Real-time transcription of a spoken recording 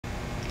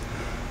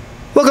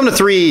Welcome to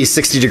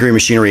 360 Degree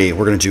Machinery.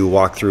 We're going to do a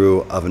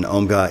walkthrough of an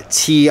Omga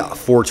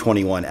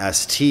T421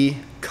 ST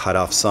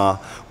cutoff saw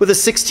with a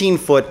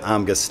 16-foot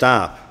Omga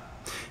stop.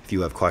 If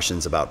you have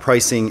questions about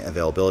pricing,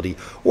 availability,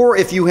 or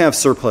if you have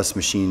surplus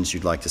machines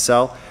you'd like to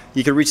sell,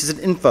 you can reach us at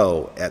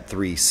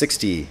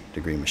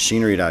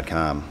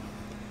info@360degreemachinery.com.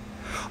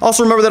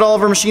 Also remember that all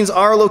of our machines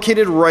are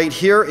located right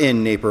here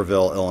in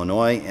Naperville,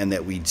 Illinois, and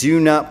that we do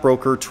not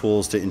broker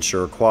tools to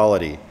ensure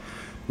quality.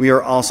 We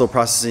are also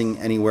processing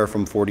anywhere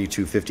from 40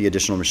 to 50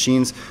 additional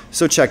machines,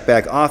 so check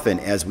back often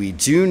as we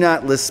do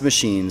not list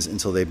machines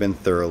until they've been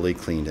thoroughly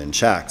cleaned and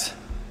checked.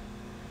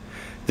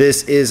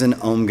 This is an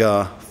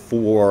Omga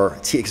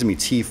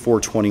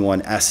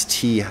T421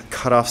 ST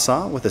cutoff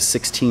saw with a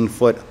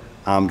 16-foot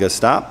Omga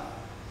stop.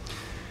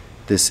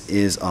 This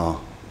is a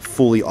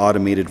fully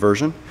automated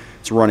version.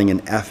 It's running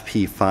an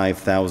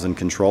FP5000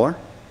 controller.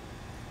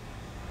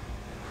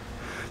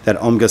 That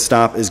Omga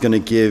stop is going to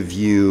give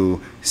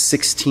you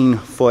 16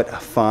 foot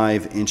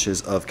 5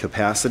 inches of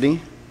capacity.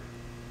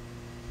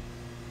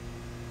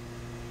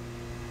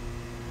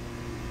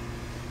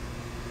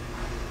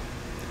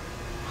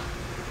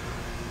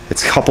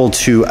 It's coupled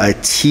to a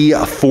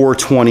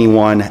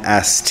T421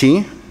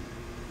 ST,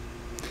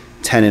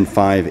 10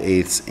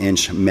 5/8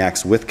 inch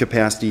max width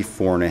capacity,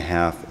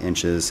 4.5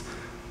 inches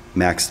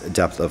max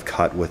depth of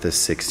cut with a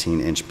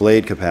 16-inch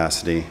blade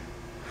capacity.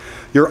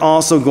 You're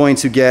also going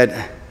to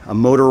get a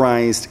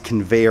motorized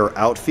conveyor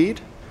outfeed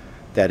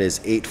that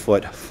is 8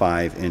 foot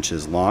 5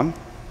 inches long.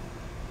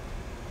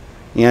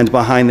 And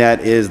behind that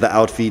is the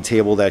outfeed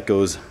table that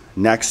goes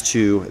next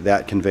to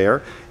that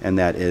conveyor, and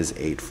that is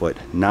 8 foot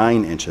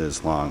 9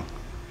 inches long.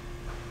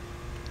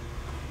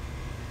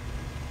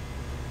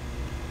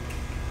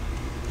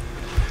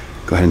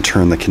 Go ahead and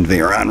turn the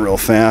conveyor on real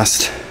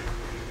fast.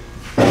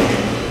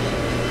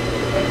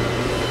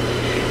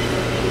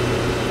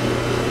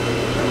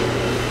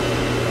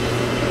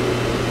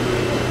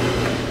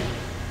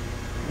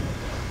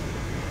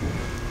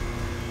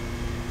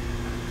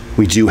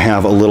 We do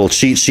have a little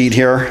cheat sheet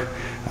here.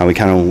 We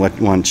kind of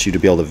want you to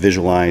be able to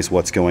visualize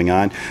what's going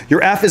on.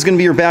 Your F is going to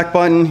be your back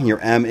button. Your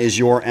M is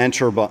your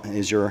enter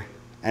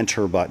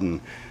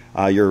button.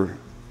 You're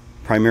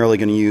primarily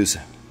going to use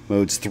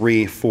modes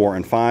 3, 4,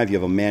 and 5. You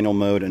have a manual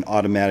mode, an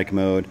automatic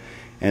mode,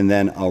 and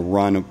then a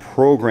run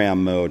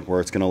program mode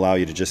where it's going to allow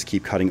you to just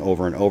keep cutting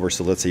over and over.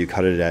 So let's say you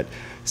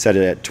set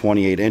it at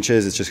 28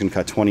 inches. It's just going to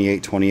cut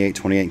 28, 28,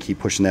 28, and keep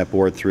pushing that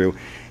board through.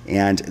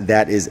 And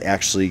that is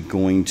actually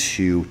going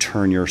to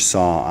turn your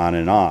saw on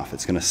and off.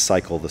 It's going to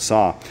cycle the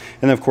saw.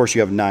 And then of course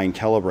you have 9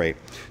 calibrate.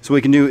 So what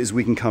we can do is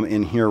we can come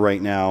in here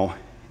right now,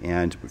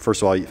 and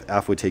first of all,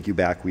 F would take you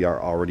back. We are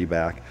already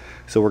back.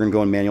 So we're going to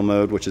go in manual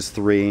mode, which is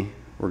 3.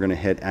 We're going to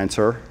hit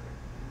enter.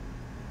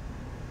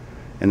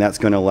 And that's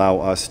going to allow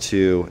us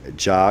to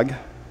jog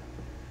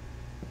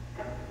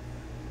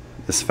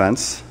this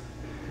fence.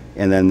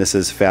 And then this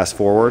is fast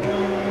forward.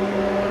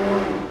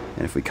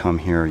 And if we come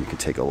here, you can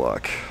take a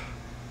look.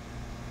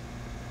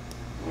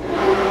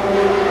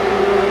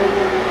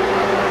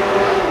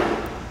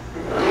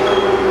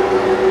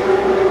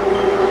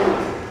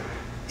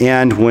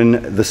 And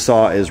when the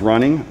saw is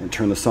running,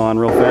 turn the saw on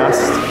real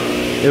fast,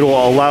 it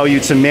will allow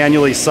you to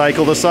manually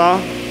cycle the saw.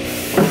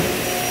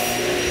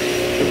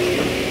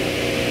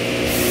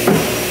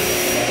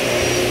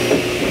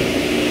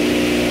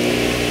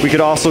 We could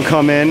also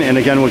come in, and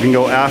again, we can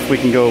go F, we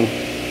can go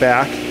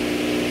back.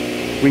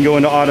 We can go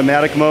into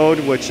automatic mode,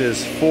 which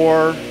is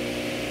 4.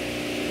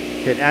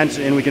 Hit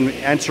enter, and we can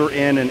enter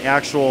in an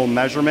actual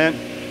measurement.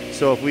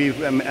 So if we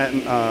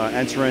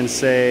enter in,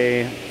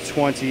 say,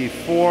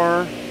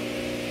 24,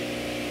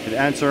 hit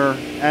enter,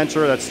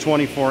 that's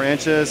 24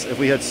 inches. If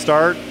we hit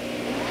start,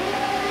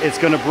 it's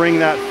going to bring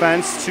that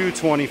fence to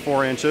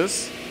 24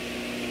 inches.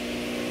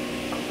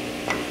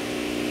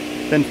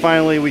 Then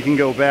finally we can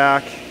go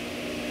back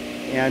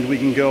and we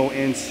can go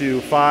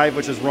into 5,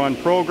 which is run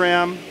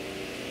program.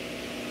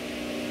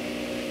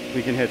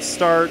 We can hit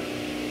start.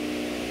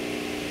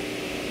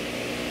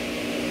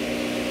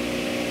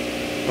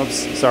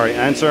 Oops, sorry,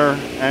 enter,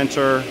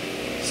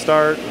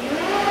 start.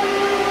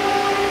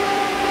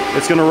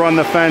 It's going to run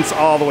the fence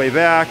all the way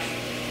back.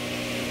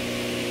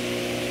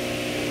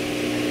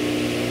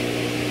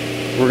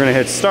 We're going to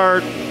hit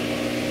start.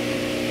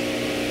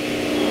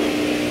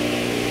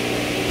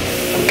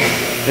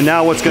 And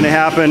now what's going to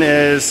happen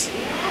is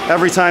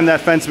every time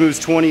that fence moves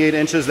 28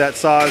 inches, that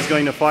saw is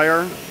going to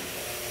fire.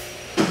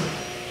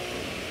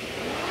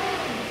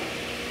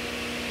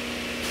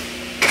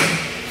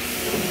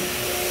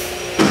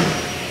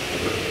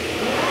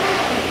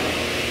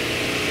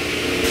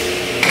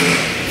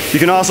 You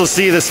can also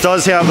see this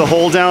does have the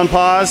hold down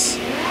pause.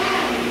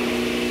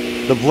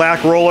 The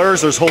black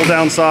rollers, there's hold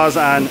down pause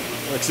on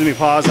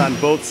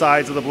both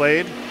sides of the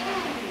blade.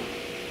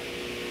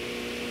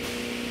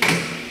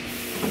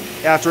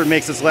 After it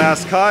makes its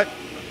last cut,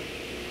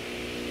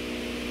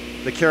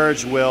 the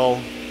carriage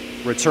will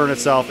return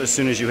itself as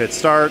soon as you hit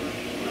start.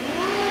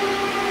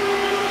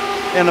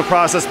 And the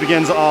process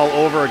begins all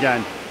over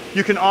again.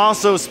 You can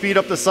also speed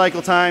up the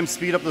cycle time,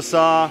 speed up the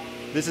saw,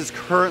 This is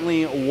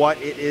currently what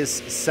it is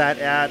set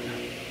at.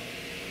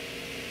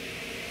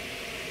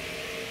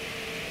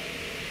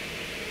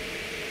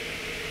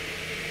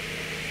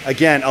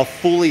 Again, a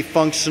fully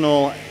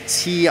functional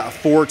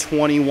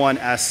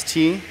T421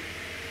 ST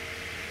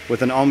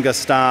with an Omga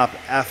stop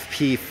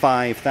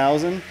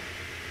FP5000.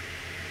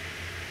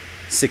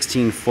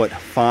 16-foot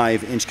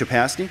 5-inch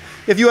capacity.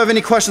 If you have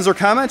any questions or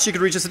comments, you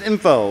can reach us at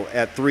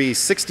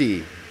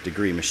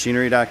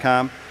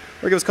info@360degreemachinery.com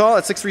or give us a call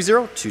at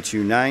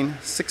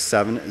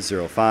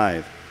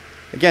 630-229-6705.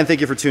 Again,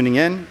 thank you for tuning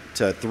in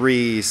to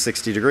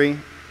 360 Degree,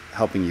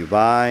 helping you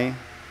buy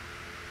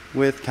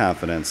with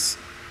confidence.